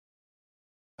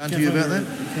To you about that?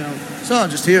 So I'm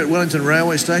just here at Wellington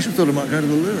Railway Station. Thought I might go to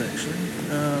the loo actually,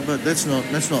 but that's not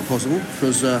possible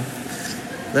because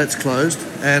that's closed.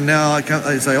 And now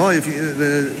they say, if you,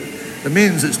 the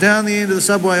men's, it's down the end of the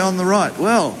subway on the right.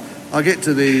 Well, I get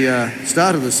to the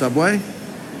start of the subway,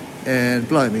 and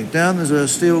blow me down, there's a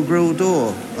steel grille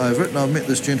door over it. And I've met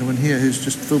this gentleman here who's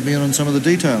just filled me in on some of the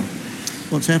detail.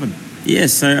 What's happened? Yeah,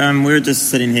 so we were just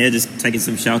sitting here, just taking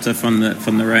some shelter from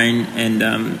the rain,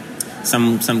 and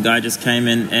some guy just came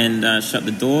in and shut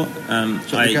the door.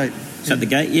 Shut the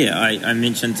gate. Yeah, I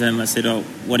mentioned to him. I said, "Oh,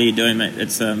 what are you doing, mate?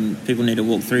 It's people need to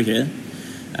walk through here."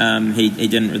 He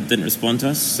didn't respond to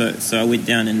us, so I went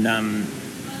down and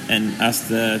asked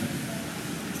the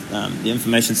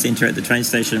information centre at the train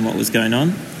station what was going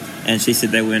on, and she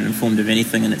said they weren't informed of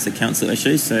anything, and it's a council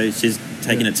issue. So she's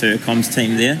taken it to her comms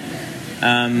team there.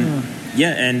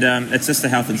 It's just a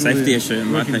health and safety issue,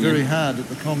 in my opinion. Working very hard at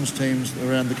the comms teams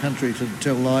around the country to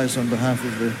tell lies on behalf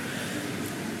of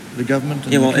the government.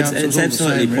 And it's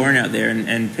absolutely pouring out there,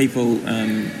 and people,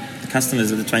 the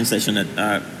customers of the train station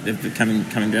they're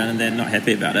coming down, and they're not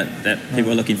happy about it. That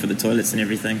people are looking for the toilets and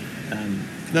everything.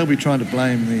 They'll be trying to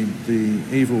blame the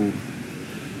evil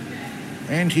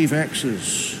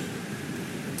anti-vaxxers.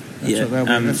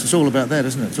 It's all about that,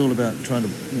 isn't it? It's all about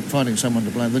finding someone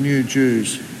to blame. The new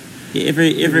Jews. Yeah,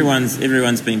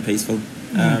 everyone's been peaceful,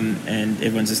 and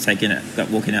everyone's just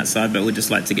walking outside. But we'd just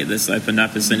like to get this opened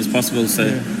up as soon as possible, so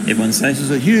everyone's safe. This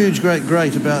is a huge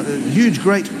great about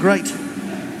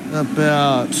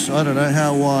I don't know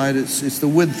how wide. It's the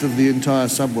width of the entire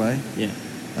subway. Yeah.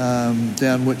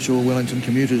 Down which all Wellington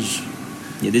commuters.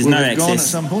 Yeah, there's no access. Gone at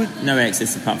some point. No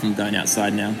access apart from going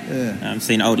outside now. Yeah. I've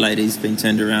seen old ladies being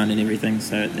turned around and everything,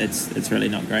 so it's really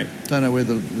not great. Don't know where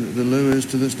the loo is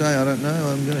to this day. I don't know.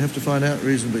 I'm going to have to find out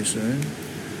reasonably soon.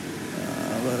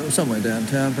 Somewhere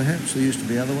downtown, perhaps. There used to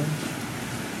be other ones,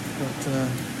 but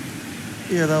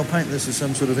they'll paint this as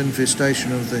some sort of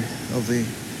infestation of the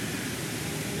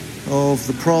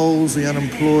proles, the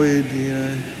unemployed.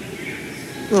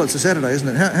 Well, it's a Saturday, isn't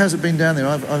it? How's it been down there?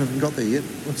 I haven't got there yet.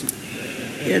 What's it?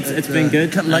 Yeah, it's been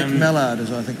good. Lake Mallard,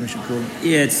 as I think we should call it.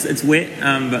 Yeah, it's wet,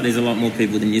 but there's a lot more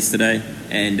people than yesterday,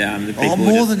 and the people.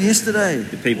 More than yesterday.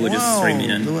 The people are just streaming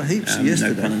in. There were heaps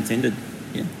yesterday. No pun intended.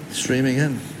 Yeah. Streaming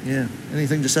in. Yeah.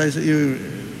 Anything to say?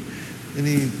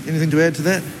 Anything to add to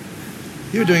that?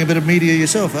 You're doing a bit of media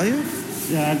yourself, are you?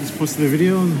 Yeah, I just posted a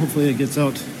video, and hopefully it gets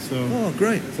out. So.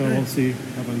 Great. So we'll see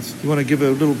what happens. You want to give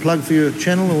a little plug for your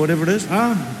channel or whatever it is?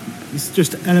 It's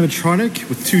just animatronic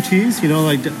with 2 T's.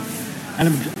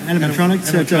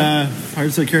 Animatronics at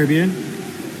Pirates of the Caribbean.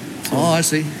 So, I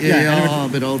see. Yeah, a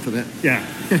bit old for that. Yeah.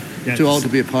 Too old to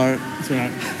be a pirate. That's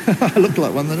right. I looked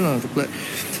like one, didn't I?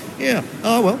 Yeah.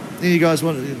 Oh, well. You guys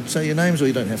want to say your names, or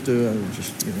you don't have to?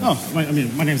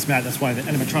 My name's Matt. That's why the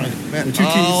animatronic. Matt. The 2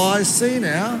 T's. Oh, I see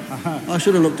now. I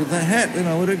should have looked at the hat, then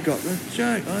I would have got the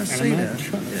joke. I see now.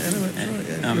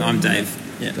 Yeah, I'm Dave.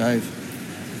 Yeah. Dave.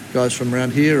 Guys from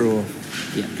around here, or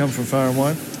come from far and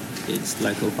wide? It's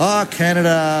local.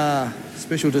 Canada.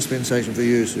 Special dispensation for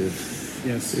you, sir.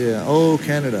 Yes. Yeah. Oh,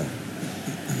 Canada.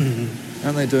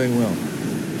 Aren't they doing well?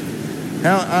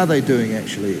 How are they doing,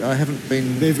 actually? I haven't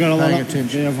been paying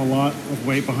attention. They have a lot of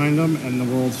weight behind them, and the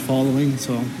world's following,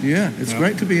 so... Yeah, it's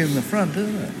great to be in the front,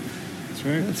 isn't it? That's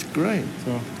right. That's great.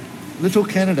 So, little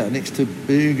Canada next to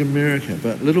big America,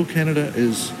 but little Canada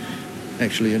is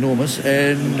actually enormous,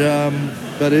 and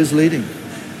but is leading.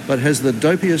 But has the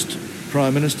dopiest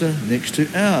Prime Minister next to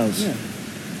ours. Yeah.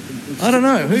 I don't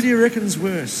know. Who do you reckon's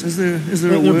worse? Is there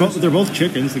a worse? They're both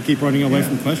chickens. They keep running away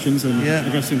from questions and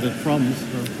addressing the problems.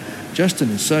 So. Justin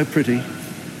is so pretty,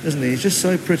 isn't he? He's just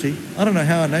so pretty. I don't know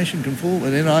how a nation can fall,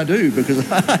 and then I do, because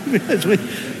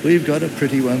we've got a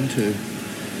pretty one too.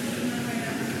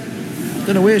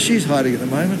 Don't know where she's hiding at the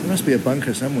moment. There must be a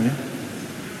bunker somewhere.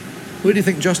 Where do you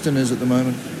think Justin is at the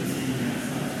moment?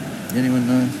 Anyone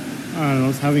know? I don't know.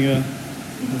 It's having a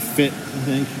fit, I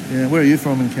think. Yeah. Where are you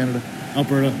from in Canada?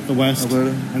 Alberta, the west.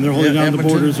 Alberta. And they're holding down the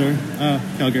borders there.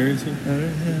 Calgary. So.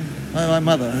 My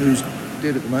mother, who's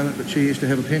dead at the moment, but she used to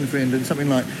have a pen friend in something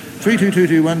like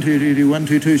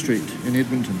 32221222 Street in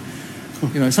Edmonton.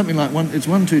 Something like it's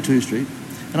 122 Street.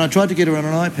 And I tried to get her on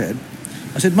an iPad.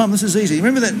 I said, Mum, this is easy.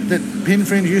 Remember that pen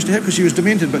friend you used to have? Because she was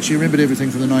demented, but she remembered everything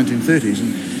from the 1930s.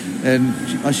 And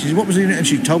she said, what was it? And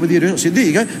she told me the address. I said, there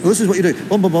you go. Well, this is what you do.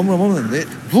 Boom, boom, boom, boom, boom. There.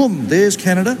 Boom, there's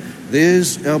Canada.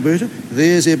 There's Alberta.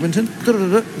 There's Edmonton.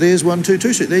 There's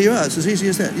 122 Street. There you are. It's as easy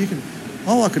as that. You can.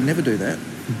 I could never do that.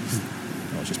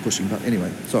 I was just pushing. But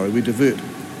anyway, sorry, we divert.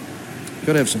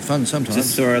 Got to have some fun sometimes.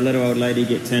 Just saw a little old lady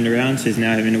get turned around. She's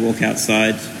now having to walk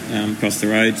outside across the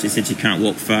road. She said she can't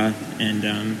walk far,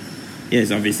 and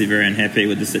is obviously very unhappy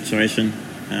with the situation.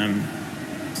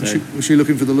 Was she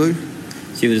looking for the loo?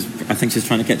 She was. I think she was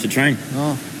trying to catch a train.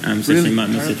 Oh, so really? she might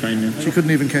miss the train now. She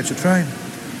couldn't even catch a train.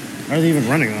 Are they even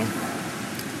running though?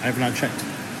 I have not checked.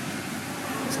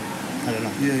 So, I don't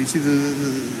know. Yeah, you see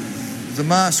the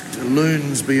masked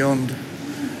loons beyond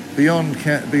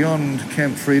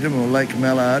Camp Freedom or Lake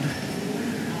Mallard,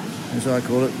 as I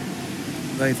call it.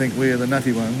 They think we are the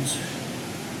nutty ones,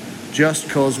 just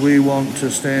because we want to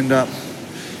stand up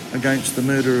against the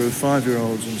murder of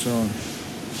 5-year-olds and so on.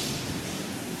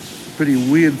 Pretty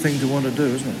weird thing to want to do,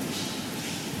 isn't it?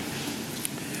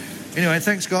 Anyway,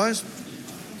 thanks guys.